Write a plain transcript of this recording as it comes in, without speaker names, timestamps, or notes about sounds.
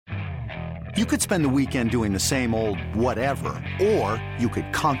You could spend the weekend doing the same old whatever, or you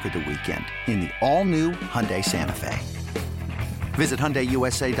could conquer the weekend in the all-new Hyundai Santa Fe. Visit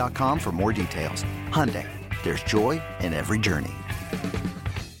HyundaiUSA.com for more details. Hyundai, there's joy in every journey.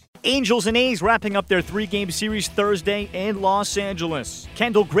 Angels and A's wrapping up their three-game series Thursday in Los Angeles.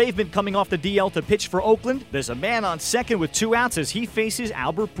 Kendall Graveman coming off the DL to pitch for Oakland. There's a man on second with 2 outs as he faces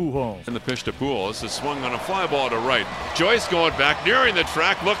Albert Pujols. And the pitch to Pujols is swung on a fly ball to right. Joyce going back, nearing the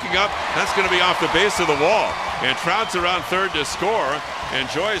track, looking up. That's going to be off the base of the wall. And Trout's around third to score. And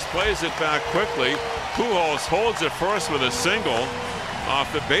Joyce plays it back quickly. Pujols holds it first with a single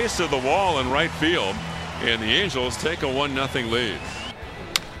off the base of the wall in right field. And the Angels take a 1-0 lead.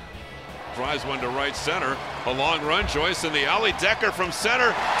 Drives one to right center. A long run. Joyce in the alley. Decker from center.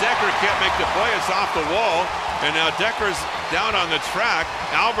 Decker can't make the play. It's off the wall. And now Decker's down on the track.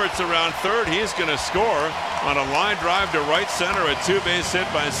 Albert's around third. He's going to score on a line drive to right center. A 2-base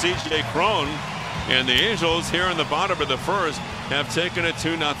hit by C.J. Cron. And the Angels here in the bottom of the first have taken a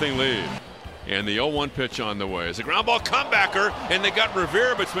 2-0 lead. And the 0-1 pitch on the way. It's a ground ball comebacker. And they got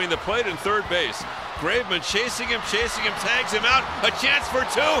Revere between the plate and third base. Graveman chasing him, tags him out. A chance for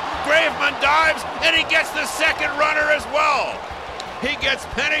 2. Graveman dives, and he gets the second runner as well. He gets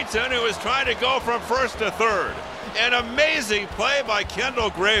Pennington, who is trying to go from first to third. An amazing play by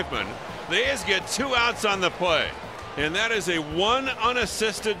Kendall Graveman. The A's get 2 outs on the play, and that is a 1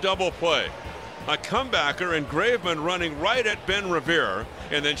 unassisted double play. A comebacker and Graveman running right at Ben Revere,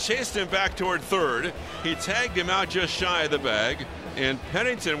 and then chased him back toward third. He tagged him out just shy of the bag. And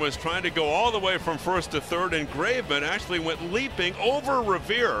Pennington was trying to go all the way from first to third, and Graveman actually went leaping over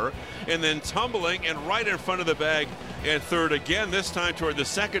Revere and then tumbling and right in front of the bag at third again, this time toward the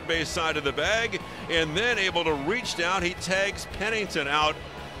second base side of the bag, and then able to reach down. He tags Pennington out.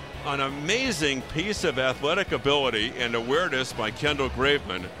 An amazing piece of athletic ability and awareness by Kendall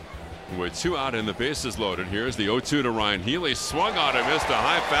Graveman. With 2 out and the bases loaded, here's the 0-2 to Ryan Healy. Swung on and missed a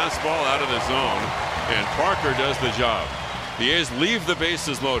high fastball out of the zone, and Parker does the job. The A's leave the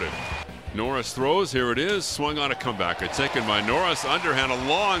bases loaded. Norris throws. Here it is. Swung on a comebacker. Taken by Norris. Underhand, a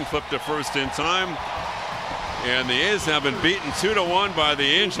long flip to first in time. And the A's have been beaten 2-1 by the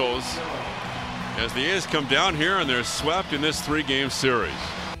Angels as the A's come down here and they're swept in this 3-game series.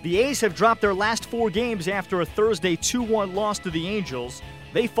 The A's have dropped their last 4 games after a Thursday 2-1 loss to the Angels.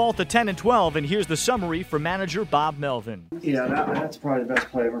 They fall to 10-12, and here's the summary from manager Bob Melvin. Yeah, that's probably the best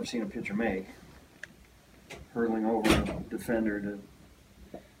play I've ever seen a pitcher make. Hurtling over a defender to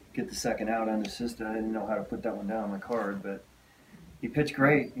get the second out unassisted. I didn't know how to put that one down on my card, but he pitched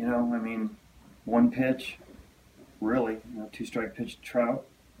great. I mean, 1 pitch, really. 2-strike pitch to Trout.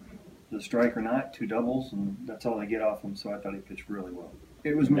 The strike or not, 2 doubles, and that's all they get off him, so I thought he pitched really well.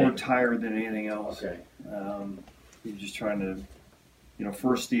 It was more tired than anything else. Okay. He was just trying to,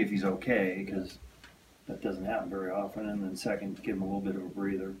 first see if he's okay, because that doesn't happen very often, and then second, give him a little bit of a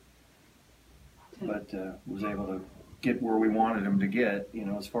breather. But was able to get where we wanted him to get,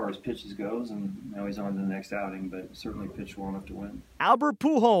 as far as pitches goes, and now he's on to the next outing, but certainly pitched well enough to win. Albert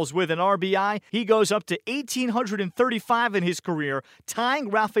Pujols with an RBI. He goes up to 1,835 in his career, tying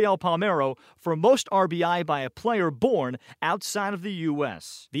Rafael Palmeiro for most RBI by a player born outside of the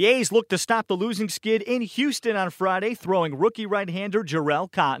U.S. The A's look to stop the losing skid in Houston on Friday, throwing rookie right-hander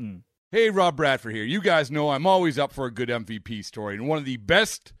Jarrell Cotton. Hey, Rob Bradford here. You guys know I'm always up for a good MVP story, and one of the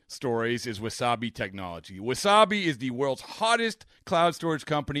best stories is Wasabi Technology. Wasabi is the world's hottest cloud storage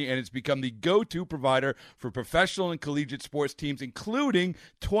company, and it's become the go-to provider for professional and collegiate sports teams, including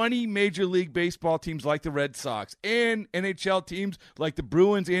 20 Major League Baseball teams like the Red Sox and NHL teams like the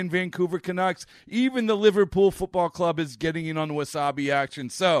Bruins and Vancouver Canucks. Even the Liverpool Football Club is getting in on the Wasabi action.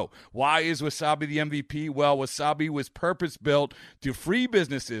 So, why is Wasabi the MVP? Well, Wasabi was purpose-built to free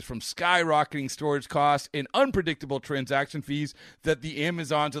businesses from skyrocketing storage costs and unpredictable transaction fees that the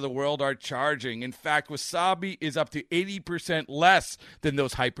Amazons of the world are charging. In fact, Wasabi is up to 80% less than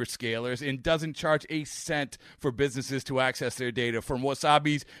those hyperscalers and doesn't charge a cent for businesses to access their data. From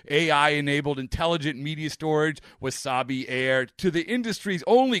Wasabi's AI-enabled intelligent media storage, Wasabi Air, to the industry's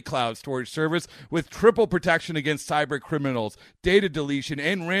only cloud storage service with triple protection against cyber criminals, data deletion,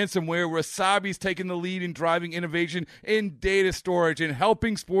 and ransomware, Wasabi's taken the lead in driving innovation in data storage and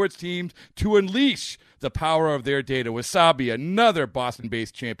helping sports teams to unleash the power of their data. Wasabi, another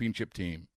Boston-based championship team.